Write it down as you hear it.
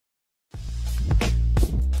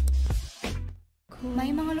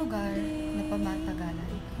May mga lugar na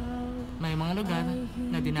pamatagalan. May mga lugar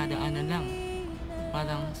na dinadaanan lang,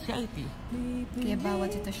 parang CIT. Kaya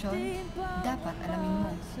bawat sitwasyon, dapat alamin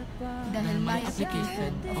mo. Dahil May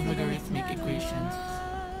application of logarithmic equations.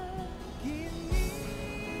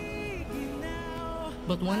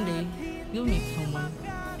 But one day, you'll meet someone.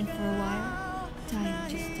 And for a while, time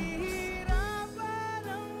just stops.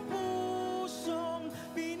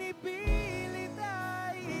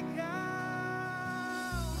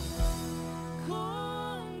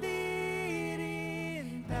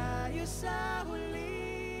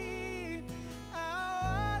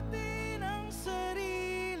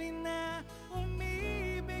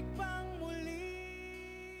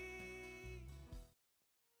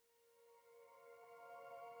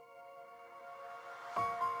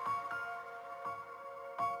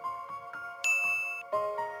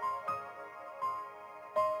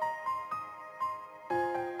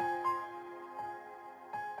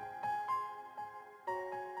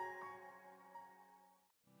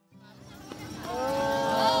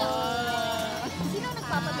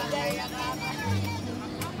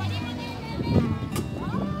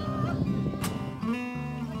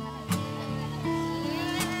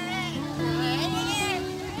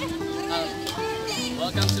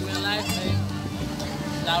 Welcome to my life, babe.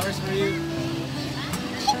 Flowers for you.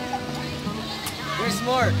 Here's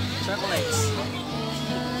more chocolates.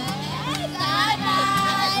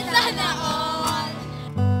 Sana all.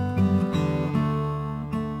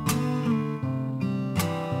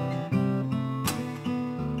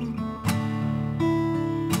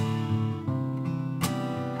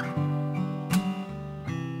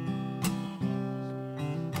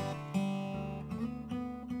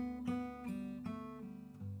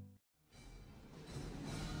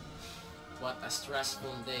 What a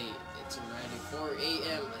stressful day. It's already 4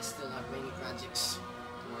 a.m. I still have many projects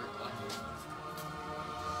to work on.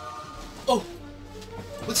 Oh!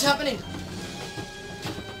 What's happening?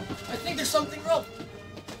 I think there's something wrong.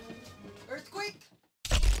 Earthquake?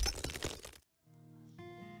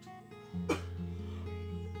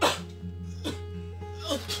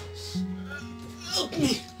 Help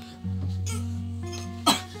me!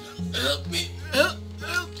 Help me! Help!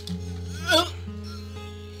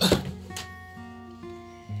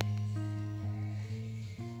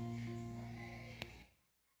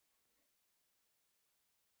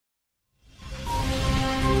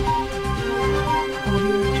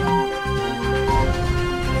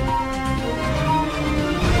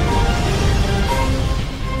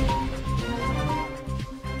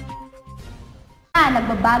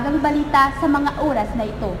 Nagbabagang balita sa mga oras na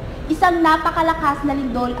ito. Isang napakalakas na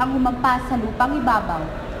lindol ang humampas sa lupang ibabaw.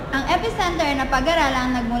 Ang epicenter na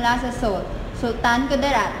pag-aralang nagmula sa Seoul, Sultan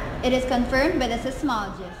Kudarat. It is confirmed by the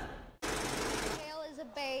seismologist. Scale is a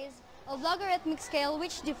base of logarithmic scale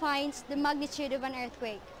which defines the magnitude of an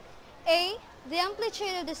earthquake. A, the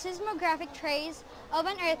amplitude of the seismographic trace of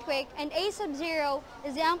an earthquake, and A sub 0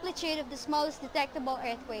 is the amplitude of the smallest detectable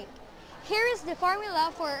earthquake. Here is the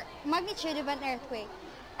formula for magnitude of an earthquake.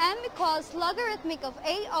 M equals logarithmic of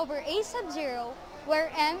A over A sub 0,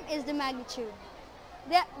 where M is the magnitude.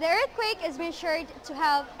 The earthquake is measured to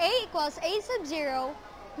have A equals A sub 0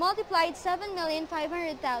 multiplied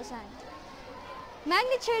 7,500,000.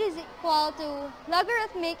 Magnitude is equal to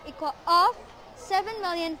logarithmic of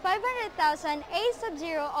 7,500,000 A sub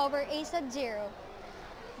 0 over A sub 0.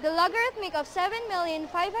 The logarithmic of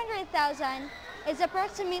 7,500,000 is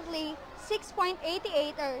approximately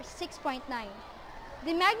 6.88 or 6.9.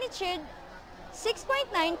 The magnitude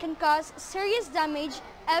 6.9 can cause serious damage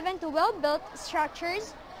even to well-built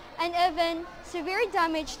structures and even severe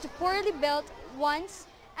damage to poorly built ones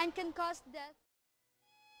and can cause death.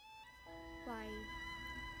 Why?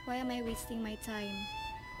 Why am I wasting my time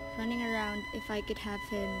running around if I could have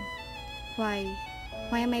him? Why?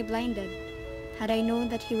 Why am I blinded? Had I known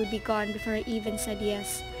that he would be gone before I even said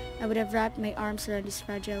yes, I would have wrapped my arms around his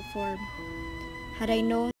fragile form. Had I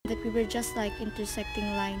known that we were just like intersecting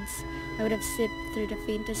lines, I would have sipped through the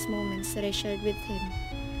faintest moments that I shared with him.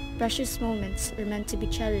 Precious moments were meant to be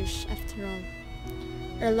cherished after all.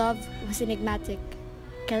 Our love was enigmatic,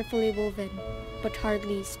 carefully woven, but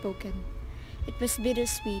hardly spoken. It was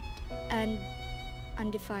bittersweet and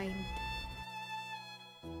undefined.